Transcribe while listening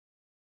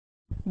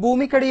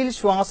ഭൂമിക്കടിയിൽ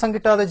ശ്വാസം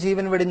കിട്ടാതെ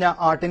ജീവൻ വെടിഞ്ഞ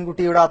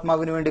ആട്ടിൻകുട്ടിയുടെ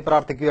ആത്മാവിനു വേണ്ടി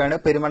പ്രാർത്ഥിക്കുകയാണ്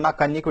പെരുമണ്ണ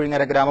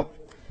കഞ്ഞിക്കുഴിങ്ങര ഗ്രാമം.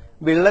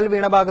 വിള്ളൽ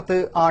വീണ ഭാഗത്ത്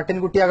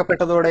ആട്ടിൻകുട്ടി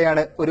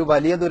അകപ്പെട്ടതോടെയാണ് ഒരു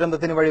വലിയ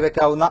ദുരന്തത്തിന്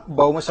വഴിവെക്കാവുന്ന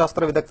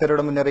ഭൌമശാസ്ത്ര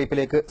വിദഗ്ധരുടെ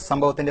മുന്നറിയിപ്പിലേക്ക്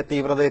സംഭവത്തിന്റെ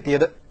തീവ്രത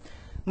എത്തിയത്.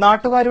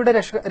 നാട്ടുകാരുടെ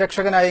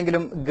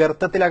രക്ഷകനായെങ്കിലും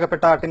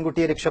ഗർത്തത്തിലകപ്പെട്ട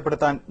ആട്ടിൻകുട്ടിയെ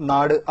രക്ഷപ്പെടുത്താൻ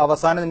നാട്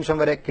അവസാന നിമിഷം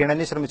വരെ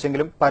കിണഞ്ഞു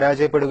ശ്രമിച്ചെങ്കിലും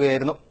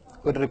പരാജയപ്പെടുകയായിരുന്നു.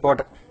 ഒരു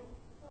റിപ്പോർട്ട്.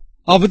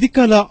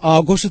 അവധിക്കാല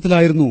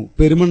ആഘോഷത്തിലായിരുന്നു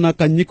പെരുമണ്ണ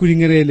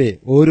കഞ്ഞിക്കുഴിങ്ങരയിലെ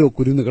ഓരോ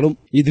കുരുന്നുകളും.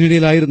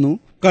 ഇതിനിടയിലായിരുന്നു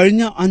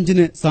കഴിഞ്ഞ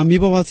 5-ന്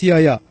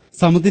സമീപവാസിയായ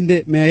സമതിന്റെ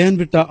മേയാൻ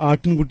വിട്ട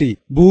ആട്ടിൻകുട്ടി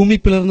ഭൂമി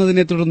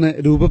പിളർന്നതിനെ തുടർന്ന്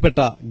രൂപപ്പെട്ട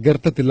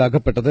ഗർത്തത്തിൽ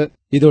അകപ്പെട്ടത്.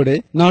 ഇതോടെ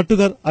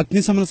നാട്ടുകാർ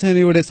അഗ്നിശമന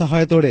സേനയുടെ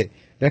സഹായത്തോടെ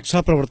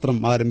രക്ഷാപ്രവർത്തനം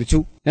ആരംഭിച്ചു.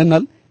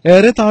 എന്നാൽ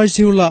ഏറെ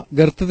താഴ്ചയുള്ള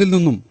ഗർത്തത്തിൽ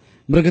നിന്നും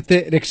മൃഗത്തെ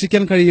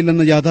രക്ഷിക്കാൻ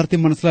കഴിയില്ലെന്ന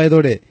യാഥാർത്ഥ്യം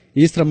മനസ്സിലായതോടെ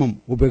ഈ ശ്രമം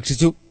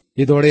ഉപേക്ഷിച്ചു.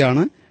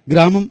 ഇതോടെയാണ്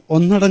ഗ്രാമം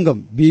ഒന്നടങ്കം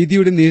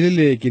ഭീതിയുടെ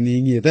നിഴലിലേക്ക്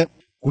നീങ്ങിയത്.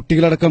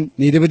 കുട്ടികളടക്കം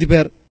നിരവധി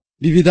പേർ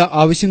വിവിധ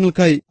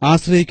ആവശ്യങ്ങൾക്കായി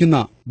ആശ്രയിക്കുന്ന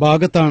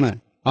ഭാഗത്താണ്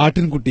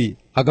ആട്ടിൻകുട്ടി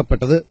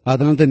അകപ്പെട്ടത്.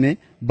 അതിനാൽ തന്നെ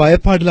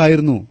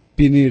ഭയപ്പാടിലായിരുന്നു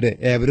പിന്നീട്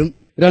ഏവരും.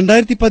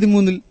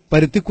 2013-ൽ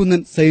പരുത്തിക്കുന്നൻ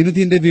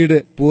സൈനുദ്ദീന്റെ വീട്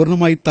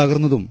പൂർണ്ണമായി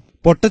തകർന്നതും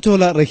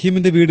പൊട്ടച്ചോല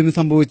റഹീമിന്റെ വീടിന്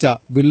സംഭവിച്ച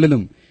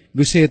വിള്ളലും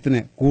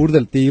വിഷയത്തിന്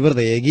കൂടുതൽ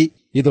തീവ്രതയേകി.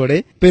 ഇതോടെ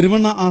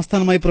പെരുമണ്ണ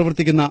ആസ്ഥാനമായി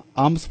പ്രവർത്തിക്കുന്ന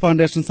ആംസ്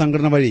ഫൗണ്ടേഷൻ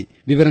സംഘടന വഴി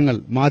വിവരങ്ങൾ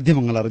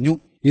മാധ്യമങ്ങൾ അറിഞ്ഞു.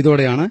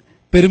 ഇതോടെയാണ്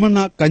പെരുമണ്ണ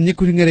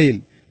കഞ്ഞിക്കുഴിങ്ങരയിൽ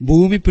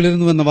ഭൂമി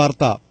പിളരുന്നുവെന്ന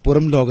വാർത്ത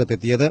പുറം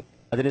ലോകത്തെത്തിയത്.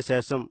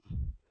 അതിനുശേഷം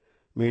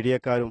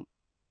മീഡിയക്കാരും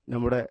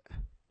നമ്മുടെ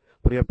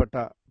പ്രിയപ്പെട്ട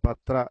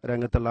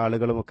പത്രരംഗത്തുള്ള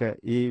ആളുകളുമൊക്കെ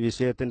ഈ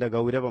വിഷയത്തിന്റെ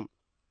ഗൗരവം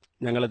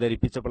ഞങ്ങളെ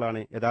ധരിപ്പിച്ചപ്പോഴാണ്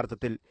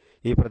യഥാർത്ഥത്തിൽ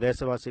ഈ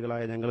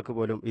പ്രദേശവാസികളായ ഞങ്ങൾക്ക്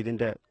പോലും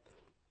ഇതിന്റെ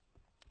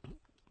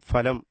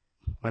ഫലം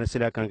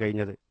മനസ്സിലാക്കാൻ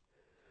കഴിഞ്ഞത്.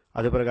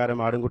 അതുപ്രകാരം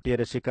ആടുംകുട്ടിയെ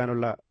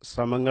രക്ഷിക്കാനുള്ള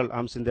ശ്രമങ്ങൾ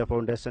ആംസ് ഇന്ത്യ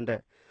ഫൗണ്ടേഷന്റെ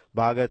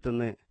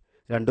ഭാഗത്തുനിന്ന്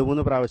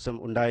 2-3 പ്രാവശ്യം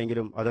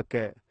ഉണ്ടായെങ്കിലും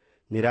അതൊക്കെ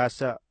നിരാശ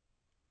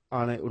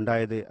ആണ്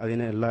ഉണ്ടായത്.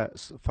 അതിനുള്ള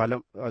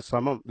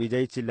ശ്രമം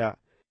വിജയിച്ചില്ല.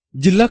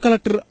 ജില്ലാ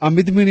കളക്ടർ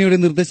അമിത് മീണയുടെ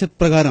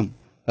നിർദ്ദേശപ്രകാരം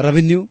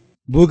റവന്യൂ,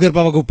 ഭൂഗർഭ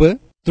വകുപ്പ്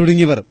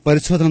തുടങ്ങിയവർ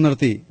പരിശോധന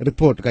നടത്തി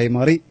റിപ്പോർട്ട്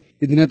കൈമാറി.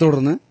 ഇതിനെ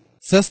തുടർന്ന്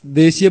സെസ്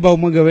ദേശീയ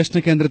ഭൌമ ഗവേഷണ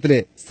കേന്ദ്രത്തിലെ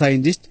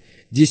സയന്റിസ്റ്റ്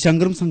ജി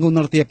ശങ്കറും സംഘവും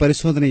നടത്തിയ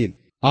പരിശോധനയിൽ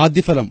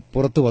ആദ്യഫലം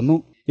പുറത്തുവന്നു.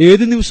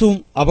 ഏതു നിമിഷവും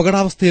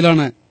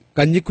അപകടാവസ്ഥയിലാണ്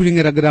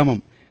കഞ്ഞിക്കുഴിങ്ങര ഗ്രാമം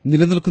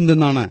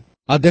നിലനിൽക്കുന്നതെന്നാണ്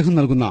അദ്ദേഹം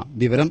നൽകുന്ന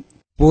വിവരം.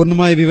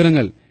 പൂർണ്ണമായ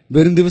വിവരങ്ങൾ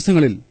വരും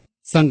ദിവസങ്ങളിൽ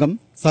സംഘം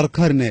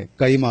സർക്കാരിന്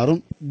കൈമാറും.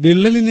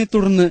 വിള്ളലിനെ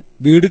തുടർന്ന്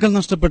വീടുകൾ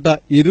നഷ്ടപ്പെട്ട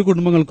ഇരു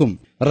കുടുംബങ്ങൾക്കും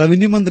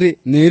റവന്യൂ മന്ത്രി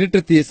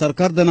നേരിട്ടെത്തി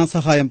സർക്കാർ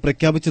ധനസഹായം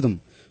പ്രഖ്യാപിച്ചതും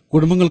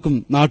കുടുംബങ്ങൾക്കും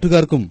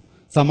നാട്ടുകാർക്കും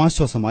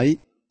സമാശ്വാസമായി.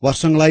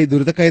 വർഷങ്ങളായി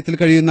ദുരിതക്കയത്തിൽ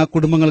കഴിയുന്ന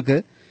കുടുംബങ്ങൾക്ക്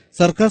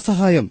സർക്കാർ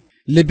സഹായം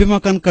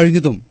ലഭ്യമാക്കാൻ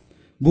കഴിഞ്ഞതും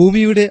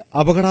ഭൂമിയുടെ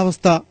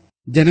അപകടാവസ്ഥ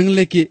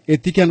ജനങ്ങളിലേക്ക്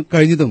എത്തിക്കാൻ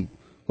കഴിഞ്ഞതും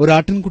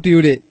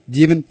ഒരാട്ടിൻകുട്ടിയുടെ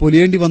ജീവൻ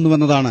പൊലിയേണ്ടി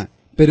വന്നുവെന്നതാണ്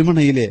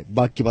പെരുമണ്ണയിലെ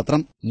ബാക്കി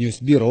പത്രം.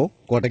 News bureau,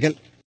 Kottakkal.